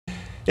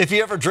If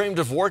you ever dreamed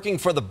of working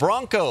for the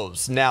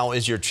Broncos, now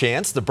is your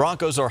chance. The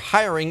Broncos are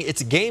hiring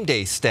its game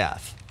day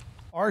staff.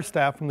 Our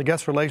staff from the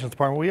guest relations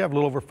department, we have a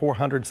little over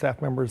 400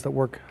 staff members that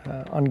work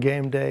on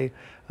game day,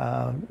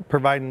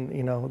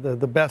 providing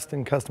the best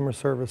in customer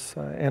service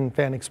and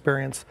fan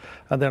experience.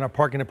 Then our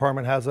parking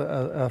department has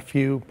a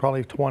few,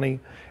 probably 20,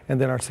 and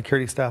then our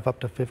security staff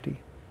up to 50.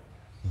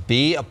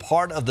 Be a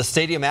part of the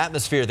stadium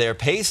atmosphere there.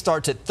 Pay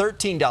starts at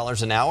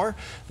 $13 an hour.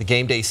 The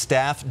game day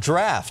staff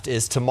draft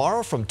is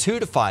tomorrow from 2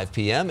 to 5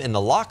 p.m. in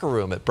the locker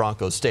room at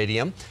Broncos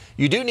Stadium.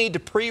 You do need to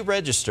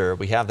pre-register.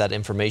 We have that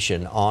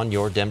information on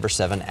your Denver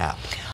 7 app.